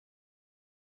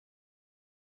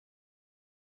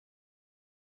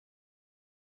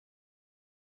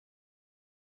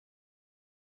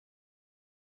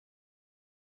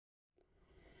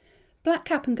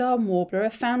Blackcap and Garden Warbler are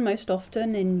found most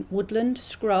often in woodland,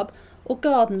 scrub or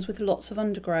gardens with lots of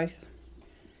undergrowth.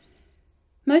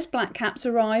 Most blackcaps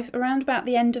arrive around about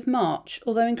the end of March,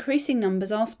 although increasing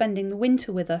numbers are spending the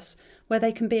winter with us, where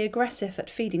they can be aggressive at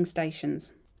feeding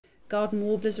stations. Garden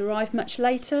warblers arrive much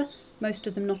later, most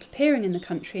of them not appearing in the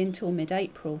country until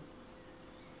mid-April.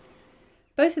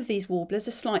 Both of these warblers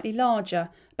are slightly larger,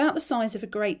 about the size of a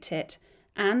great tit,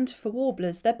 and for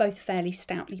warblers they're both fairly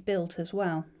stoutly built as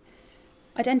well.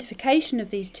 Identification of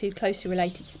these two closely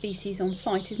related species on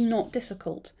sight is not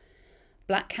difficult.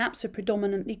 Blackcaps are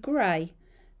predominantly grey,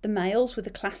 the males with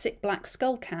a classic black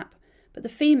skull cap, but the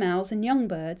females and young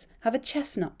birds have a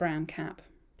chestnut brown cap.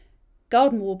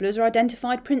 Garden warblers are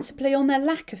identified principally on their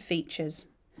lack of features.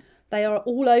 They are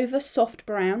all over soft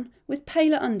brown with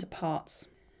paler underparts.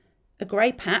 A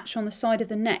grey patch on the side of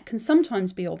the neck can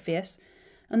sometimes be obvious,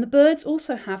 and the birds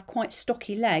also have quite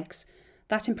stocky legs,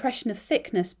 that impression of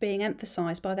thickness being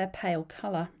emphasised by their pale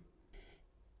colour.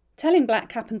 Telling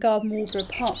Blackcap and Garden Warbler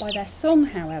apart by their song,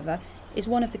 however, is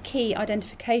one of the key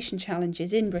identification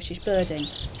challenges in British birding,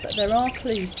 but there are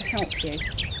clues to help you.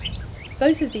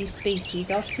 Both of these species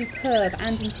are superb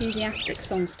and enthusiastic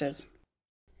songsters.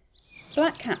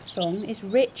 Blackcap's song is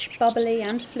rich, bubbly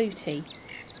and fluty.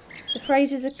 The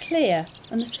phrases are clear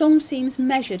and the song seems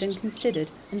measured and considered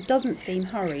and doesn't seem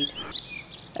hurried.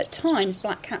 At times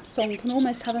Blackcap's song can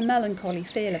almost have a melancholy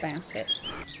feel about it.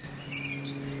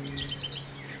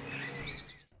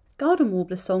 Garden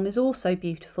Warbler's song is also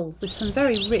beautiful, with some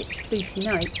very rich, fluty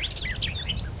notes.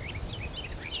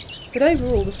 But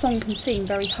overall the song can seem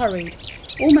very hurried,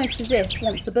 almost as if,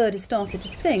 once the bird has started to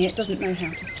sing, it doesn't know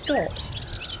how to stop.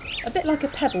 A bit like a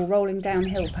pebble rolling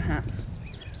downhill, perhaps.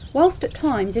 Whilst at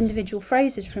times individual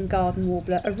phrases from Garden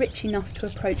Warbler are rich enough to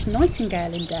approach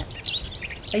nightingale in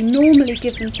depth, they normally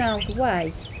give themselves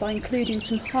away by including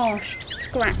some harsh,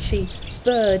 scratchy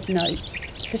bird notes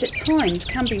that at times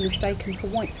can be mistaken for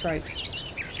whitethroat.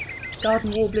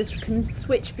 Garden warblers can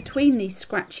switch between these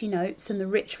scratchy notes and the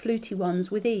rich fluty ones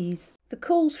with ease. The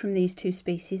calls from these two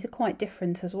species are quite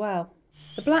different as well.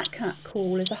 The blackcap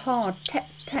call is a hard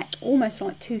tek-tek, almost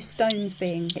like two stones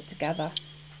being hit together.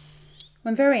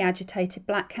 When very agitated,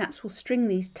 blackcaps will string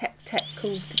these tek-tek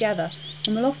calls together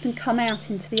and will often come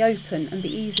out into the open and be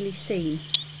easily seen.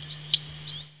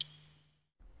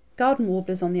 Garden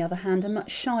warblers, on the other hand, are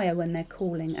much shyer when they're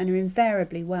calling and are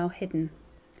invariably well hidden.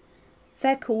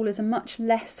 Their call is a much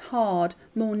less hard,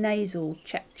 more nasal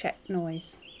check-check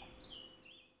noise.